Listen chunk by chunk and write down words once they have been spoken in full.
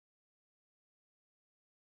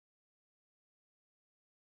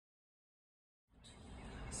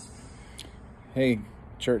Hey,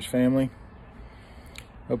 church family.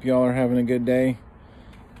 Hope y'all are having a good day.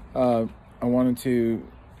 I wanted to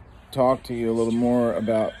talk to you a little more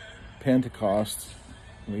about Pentecost.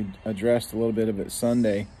 We addressed a little bit of it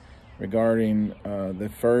Sunday regarding the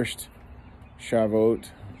first Shavuot,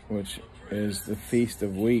 which is the Feast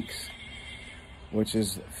of Weeks, which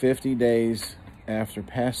is 50 days after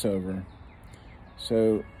Passover.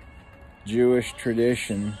 So Jewish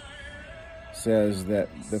tradition says that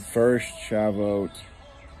the first Shavuot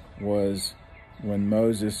was when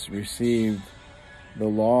Moses received the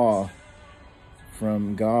law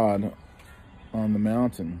from God on the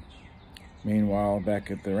mountain. Meanwhile,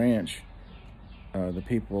 back at the ranch, the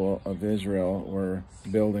people of Israel were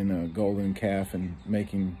building a golden calf and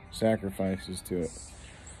making sacrifices to it.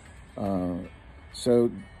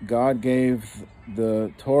 So God gave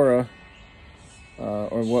the Torah,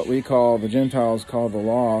 or what we call, the Gentiles call the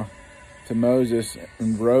law, to Moses,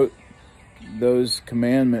 and wrote those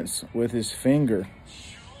commandments with his finger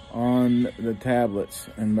on the tablets.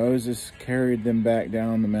 And Moses carried them back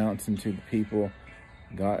down the mountain to the people,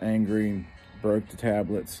 got angry, broke the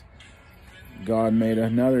tablets. God made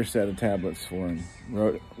another set of tablets for him,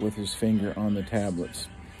 wrote with his finger on the tablets.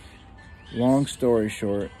 Long story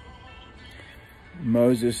short,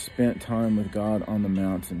 Moses spent time with God on the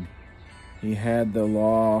mountain. He had the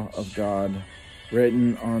law of God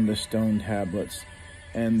written on the stone tablets,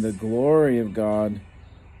 and the glory of God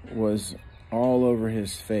was all over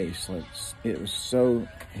his face. Like, it was so,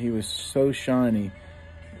 he was so shiny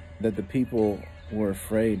that the people were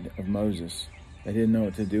afraid of Moses. They didn't know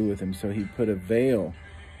what to do with him, so he put a veil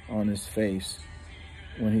on his face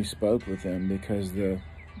when he spoke with them, because the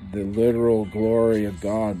literal glory of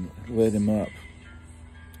God lit him up.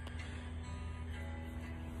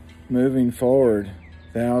 Moving forward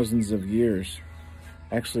thousands of years,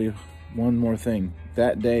 actually, one more thing.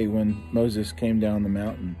 That day when Moses came down the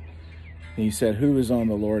mountain, he said, "Who is on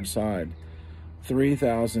the Lord's side?"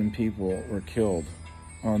 3,000 people were killed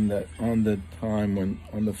on the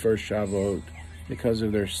first Shavuot because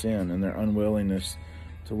of their sin and their unwillingness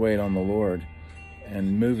to wait on the Lord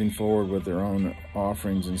and moving forward with their own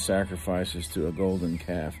offerings and sacrifices to a golden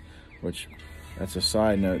calf, which, that's a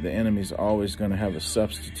side note, the enemy's always going to have a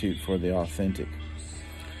substitute for the authentic.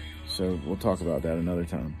 So we'll talk about that another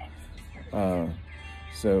time.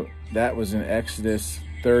 So that was in Exodus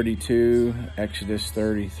 32, Exodus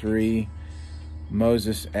 33.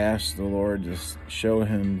 Moses asked the Lord to show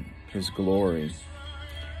him his glory.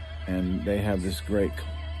 And they have this great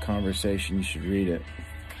conversation. You should read it.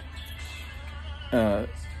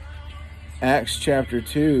 Acts chapter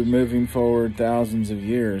 2, moving forward thousands of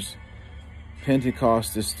years,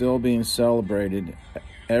 Pentecost is still being celebrated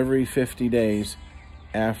every 50 days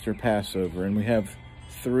after Passover. And we have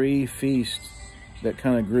 3 feasts that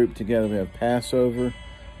kind of group together. We have Passover,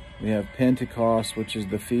 we have Pentecost, which is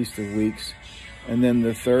the Feast of Weeks, and then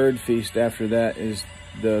the third feast after that is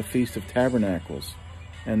the Feast of Tabernacles.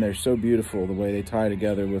 And they're so beautiful the way they tie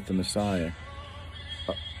together with the Messiah.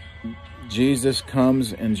 Jesus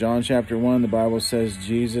comes in John chapter 1. The Bible says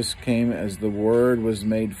Jesus came as the Word was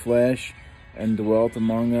made flesh and dwelt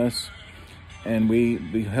among us, and we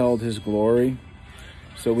beheld his glory.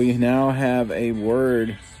 So we now have a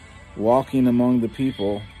Word walking among the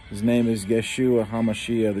people. His name is Yeshua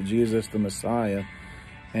HaMashiach, the Jesus, the Messiah.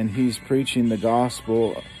 And he's preaching the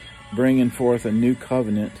gospel, bringing forth a new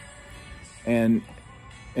covenant. And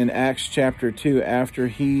in Acts chapter 2, after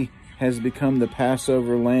he has become the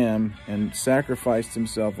Passover lamb and sacrificed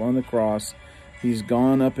himself on the cross, he's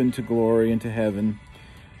gone up into glory, into heaven.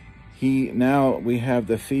 Now we have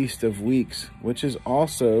the Feast of Weeks, which is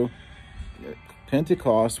also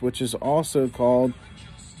Pentecost, which is also called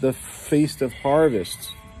the Feast of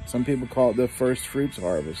Harvests. Some people call it the First Fruits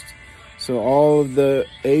Harvest. So all of the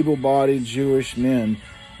able-bodied Jewish men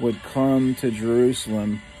would come to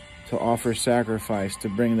Jerusalem to offer sacrifice, to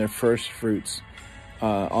bring their first fruits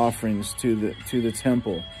offerings to the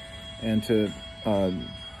temple, and to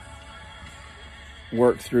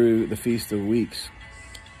work through the Feast of Weeks.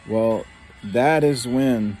 Well, that is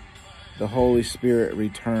when the Holy Spirit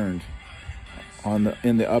returned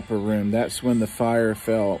in the upper room. That's when the fire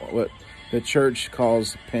fell. What the church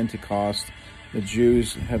calls Pentecost, the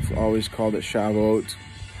Jews have always called it Shavuot,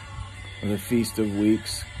 or the Feast of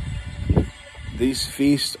Weeks. These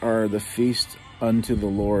feasts are the feast unto the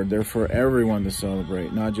Lord. They're for everyone to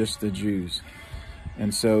celebrate, not just the Jews.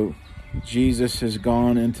 And so Jesus has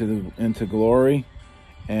gone into glory,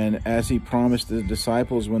 and as he promised the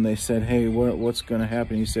disciples when they said, "Hey, what's going to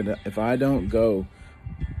happen?" He said, "If I don't go,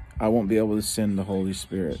 I won't be able to send the Holy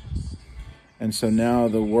Spirit." And so now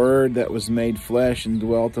the Word that was made flesh and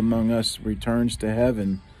dwelt among us returns to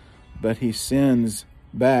heaven, but he sends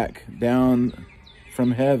back down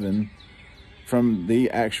from heaven, from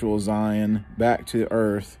the actual Zion, back to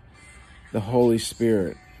earth, the Holy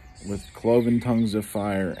Spirit with cloven tongues of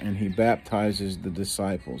fire, and he baptizes the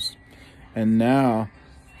disciples. And now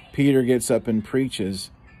Peter gets up and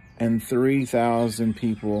preaches, and 3,000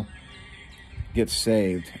 people get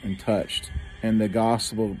saved and touched. And the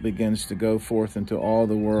gospel begins to go forth into all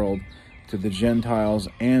the world, to the Gentiles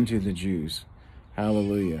and to the Jews.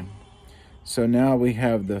 Hallelujah. So now we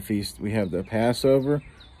have the feast, we have the Passover,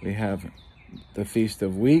 we have the Feast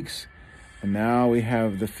of Weeks, and now we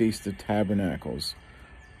have the Feast of Tabernacles,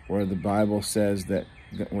 where the Bible says that,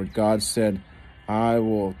 where God said, I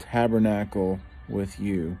will tabernacle with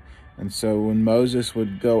you. And so when Moses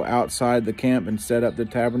would go outside the camp and set up the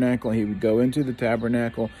tabernacle, he would go into the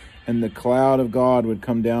tabernacle, and the cloud of God would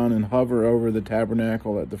come down and hover over the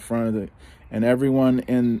tabernacle at the front of and everyone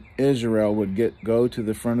in Israel would go to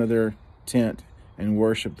the front of their tent and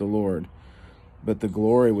worship the Lord. But the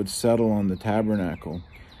glory would settle on the tabernacle.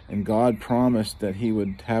 And God promised that he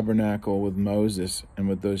would tabernacle with Moses and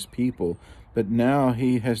with those people. But now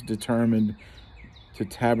he has determined to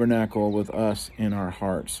tabernacle with us in our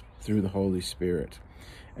hearts through the Holy Spirit.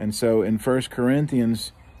 And so in 1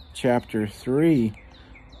 Corinthians chapter 3,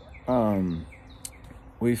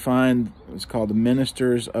 we find it's called the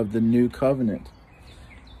ministers of the new covenant.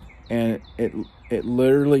 And it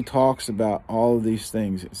literally talks about all of these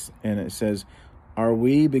things. And it says, are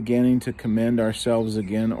we beginning to commend ourselves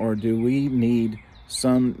again, or do we need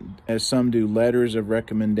some, as some do, letters of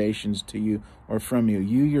recommendations to you or from you?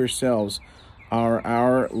 You yourselves are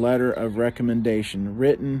our letter of recommendation,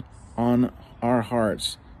 written on our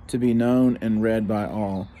hearts, to be known and read by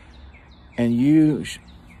all. And you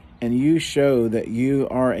show that you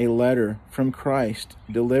are a letter from Christ,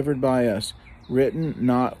 delivered by us, written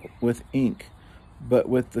not with ink, but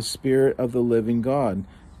with the Spirit of the living God,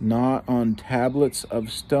 not on tablets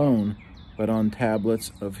of stone, but on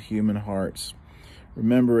tablets of human hearts.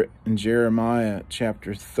 Remember in Jeremiah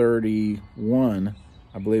chapter 31,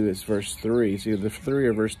 I believe it's verse 3, it's either 3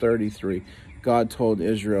 or verse 33, God told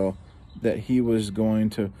Israel that he was going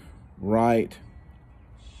to write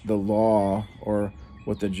the law, or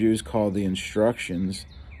what the Jews call the instructions,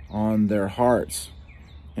 on their hearts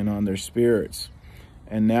and on their spirits.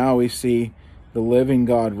 And now we see the living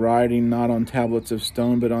God writing not on tablets of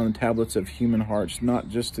stone, but on tablets of human hearts, not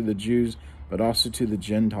just to the Jews, but also to the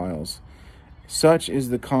Gentiles. Such is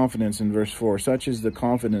the confidence, in verse 4, such is the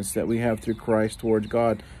confidence that we have through Christ towards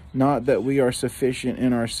God, not that we are sufficient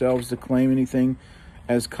in ourselves to claim anything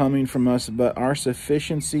as coming from us, but our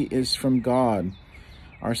sufficiency is from God.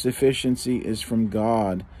 Our sufficiency is from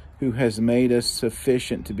God, who has made us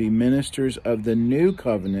sufficient to be ministers of the new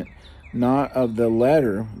covenant, not of the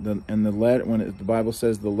letter. And the letter, when the Bible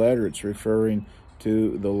says the letter, it's referring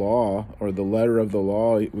to the law, or the letter of the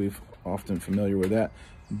law. We've often familiar with that,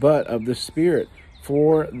 but of the Spirit.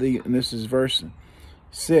 And this is verse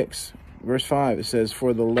 6, verse 5. It says,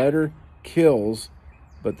 for the letter kills,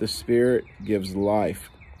 but the Spirit gives life.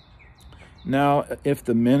 Now, if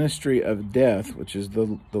the ministry of death, which is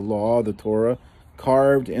the law, the Torah,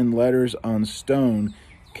 carved in letters on stone,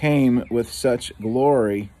 came with such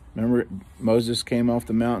glory. Remember, Moses came off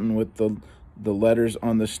the mountain with the letters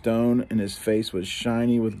on the stone, and his face was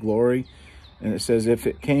shiny with glory. And it says, if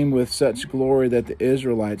it came with such glory that the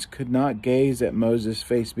Israelites could not gaze at Moses'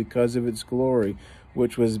 face because of its glory,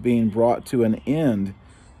 which was being brought to an end,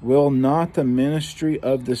 will not the ministry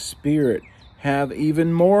of the Spirit have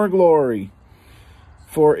even more glory?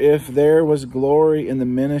 For if there was glory in the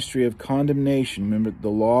ministry of condemnation, remember, the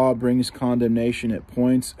law brings condemnation. It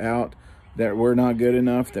points out that we're not good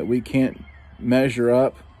enough, that we can't measure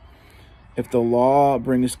up. If the law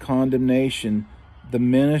brings condemnation, the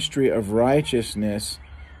ministry of righteousness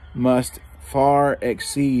must far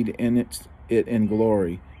exceed it in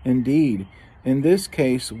glory. Indeed, in this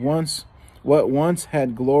case, what once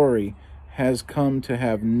had glory has come to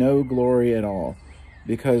have no glory at all,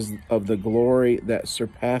 because of the glory that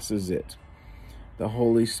surpasses it. The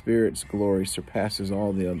Holy Spirit's glory surpasses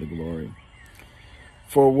all the other glory.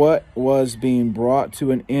 For what was being brought to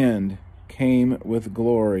an end came with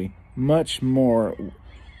glory. Much more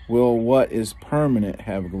will what is permanent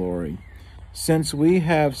have glory. Since we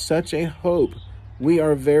have such a hope, we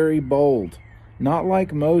are very bold, not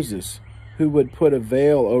like Moses, who would put a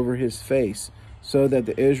veil over his face, so that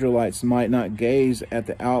the Israelites might not gaze at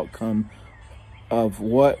the outcome of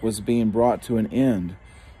what was being brought to an end.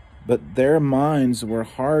 But their minds were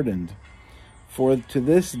hardened. For to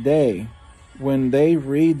this day when they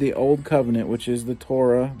read the Old Covenant, which is the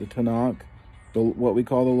Torah, the Tanakh, what we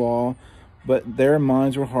call the law, but their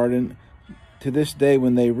minds were hardened. To this day,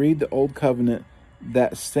 when they read the Old Covenant,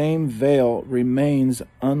 that same veil remains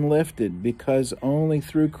unlifted, because only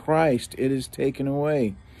through Christ it is taken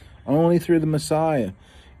away. Only through the Messiah.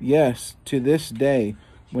 Yes, to this day,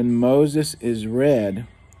 when Moses is read,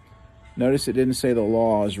 notice it didn't say the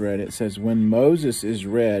law is read. It says when Moses is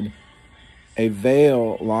read, a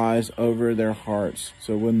veil lies over their hearts.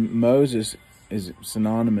 So when Moses is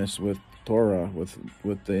synonymous with Torah,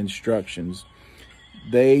 with the instructions,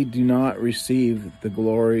 they do not receive the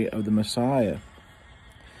glory of the Messiah.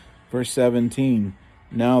 Verse 17,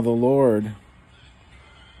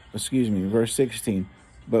 verse 16,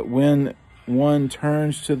 but when one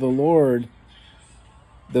turns to the Lord,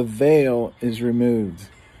 the veil is removed.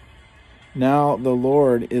 Now the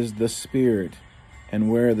Lord is the Spirit, and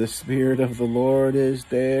where the Spirit of the Lord is,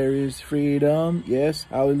 there is freedom. Yes,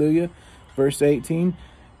 hallelujah. Verse 18,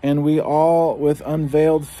 and we all with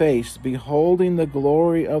unveiled face, beholding the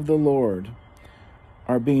glory of the Lord,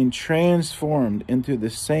 are being transformed into the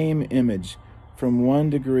same image from one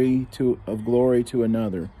degree of glory to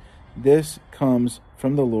another. This comes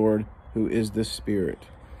from the Lord, who is the Spirit.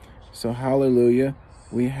 So hallelujah,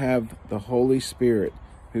 we have the Holy Spirit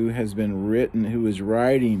who has been written, who is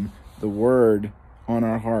writing the word on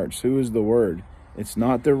our hearts. Who is the word? It's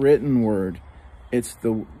not the written word. It's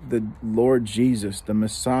the Lord Jesus, the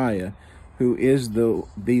Messiah, who is the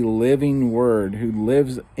living word, who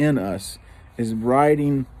lives in us, is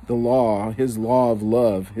writing the law, his law of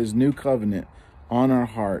love, his new covenant on our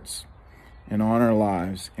hearts and on our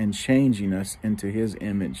lives, and changing us into his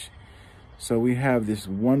image. So we have this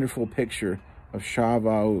wonderful picture of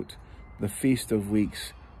Shavuot, the Feast of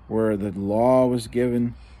Weeks, where the law was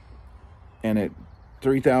given and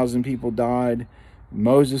 3,000 people died.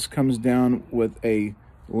 Moses comes down with a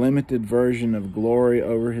limited version of glory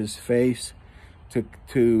over his face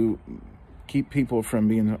to keep people from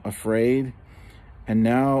being afraid. And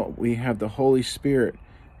now we have the Holy Spirit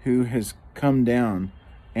who has come down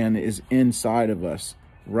and is inside of us,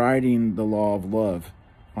 writing the law of love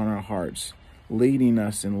on our hearts, leading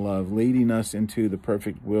us in love, leading us into the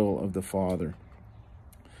perfect will of the Father.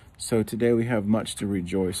 So today we have much to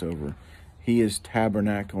rejoice over. He is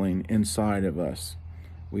tabernacling inside of us.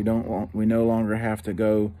 We no longer have to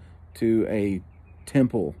go to a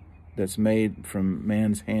temple that's made from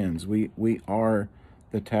man's hands. We are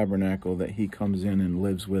the tabernacle that he comes in and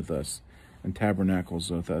lives with us and tabernacles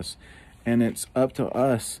with us. And it's up to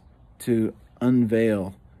us to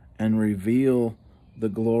unveil and reveal the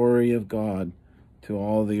glory of God to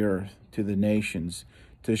all the earth, to the nations,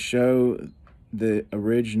 to show the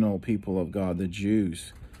original people of God, the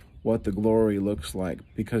Jews, what the glory looks like,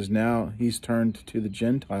 because now he's turned to the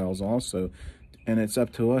Gentiles also, and it's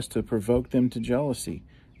up to us to provoke them to jealousy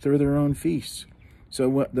through their own feasts.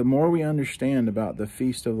 So the more we understand about the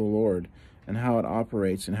feast of the Lord and how it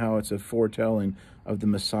operates and how it's a foretelling of the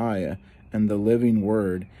Messiah and the living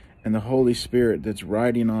word and the Holy Spirit that's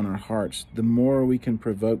writing on our hearts, the more we can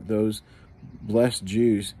provoke those blessed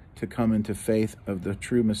Jews to come into faith of the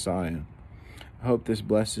true Messiah. I hope this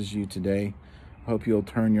blesses you today. I hope you'll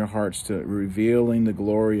turn your hearts to revealing the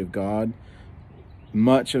glory of God.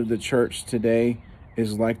 Much of the church today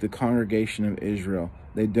is like the congregation of Israel.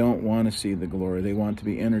 They don't want to see the glory. They want to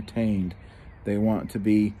be entertained. They want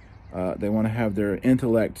to have their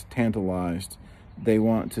intellect tantalized. They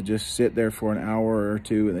want to just sit there for an hour or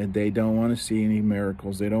two, and they don't want to see any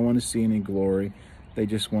miracles. They don't want to see any glory. They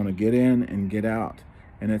just want to get in and get out.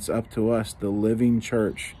 And it's up to us, the living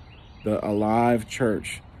church, the alive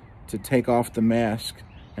church, to take off the mask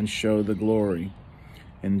and show the glory.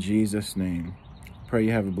 In Jesus' name. Pray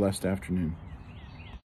you have a blessed afternoon.